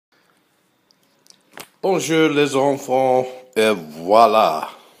Bonjour les enfants, et voila.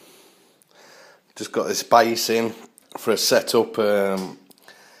 Just got this bass in for a setup.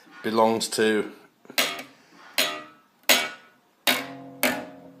 Belongs to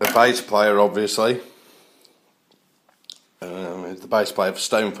a bass player, obviously. The bass player for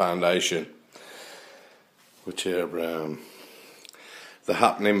Stone Foundation, which are the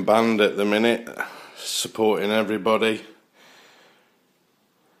happening band at the minute, supporting everybody.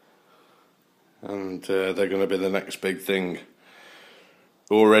 And they're going to be the next big thing.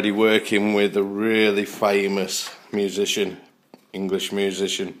 Already working with a really famous musician, English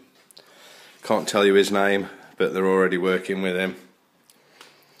musician. Can't tell you his name, but they're already working with him.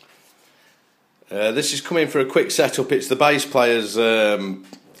 This is coming for a quick setup. It's the bass player's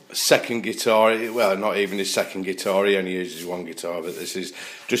second guitar. Well, not even his second guitar. He only uses one guitar, but this is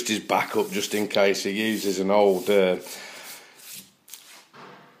just his backup, just in case he uses an old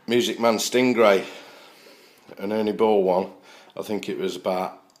Music Man Stingray, an Ernie Ball one. I think it was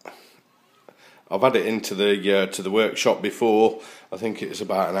about. I've had it into the workshop before. I think it was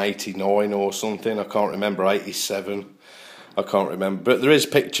about an 89 or something. I can't remember, 87. I can't remember. But there is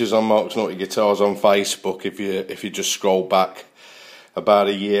pictures on Mark's Naughty Guitars on Facebook. If you just scroll back about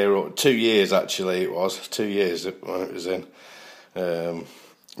a year or 2 years, actually it was 2 years when it was in.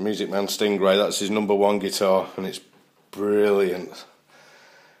 Music Man Stingray. That's his #1 guitar, and it's brilliant.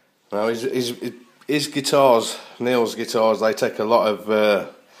 Now his guitars, Neil's guitars, they take a lot of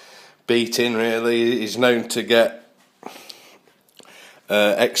beating. Really, he's known to get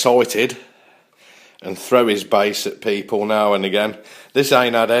excited and throw his bass at people now and again. This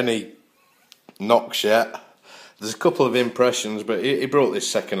ain't had any knocks yet. There's a couple of impressions, but he brought this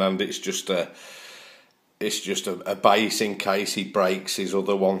second hand. It's just a bass in case he breaks his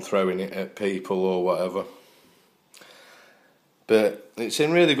other one throwing it at people or whatever. But it's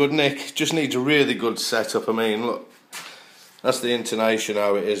in really good nick. Just needs a really good setup. I mean, look, that's the intonation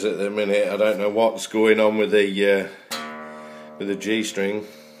how it is at the minute. I don't know what's going on with the G string.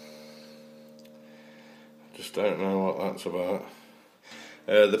 Just don't know what that's about.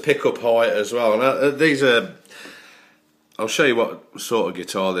 The pickup height as well. Now, these are. I'll show you what sort of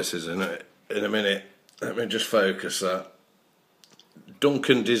guitar this is in a minute. Let me just focus that.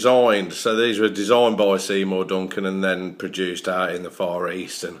 Duncan designed, so these were designed by Seymour Duncan and then produced out in the Far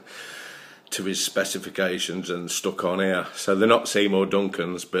East and to his specifications and stuck on here. So they're not Seymour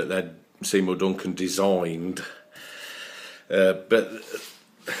Duncans, but they're Seymour Duncan designed. But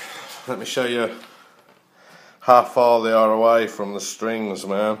let me show you how far they are away from the strings,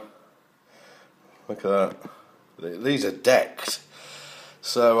 man. Look at that. These are decked.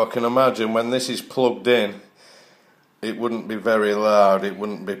 So I can imagine when this is plugged in, it wouldn't be very loud. It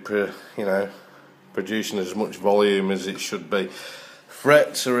wouldn't be, producing as much volume as it should be.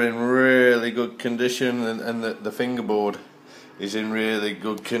 Frets are in really good condition, and the fingerboard is in really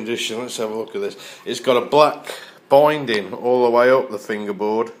good condition. Let's have a look at this. It's got a black binding all the way up the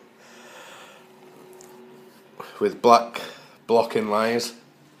fingerboard with black block inlays.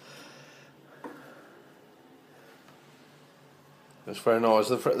 It's very nice.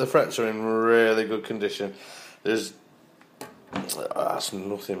 The frets are in really good condition. That's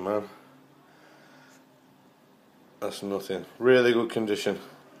nothing, man. That's nothing. Really good condition.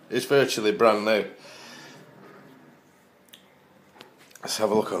 It's virtually brand new. Let's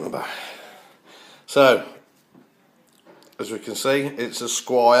have a look on the back. So, as we can see, it's a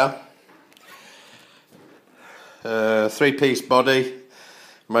Squier 3-piece body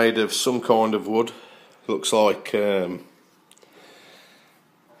made of some kind of wood. Looks like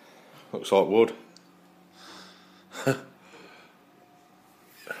wood.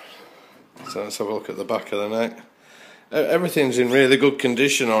 So let's have a look at the back of the neck. Everything's in really good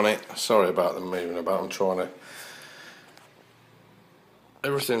condition on it. Sorry about them moving about. I'm trying to.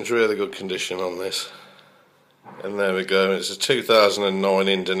 Everything's really good condition on this. And there we go. It's a 2009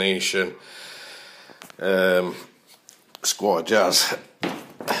 Indonesian Squier Jazz.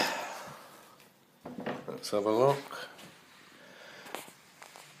 Let's have a look.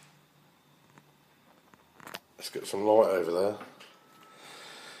 Let's get some light over there.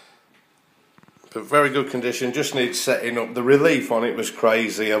 But very good condition, just needs setting up. The relief on it was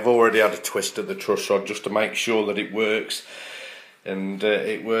crazy. I've already had a twist of the truss rod just to make sure that it works. And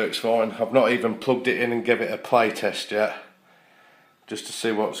it works fine. I've not even plugged it in and give it a play test yet, just to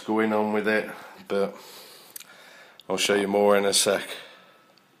see what's going on with it. But I'll show you more in a sec.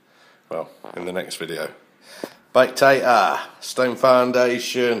 Well, in the next video. Baked Stone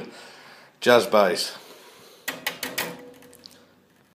Foundation, jazz bass.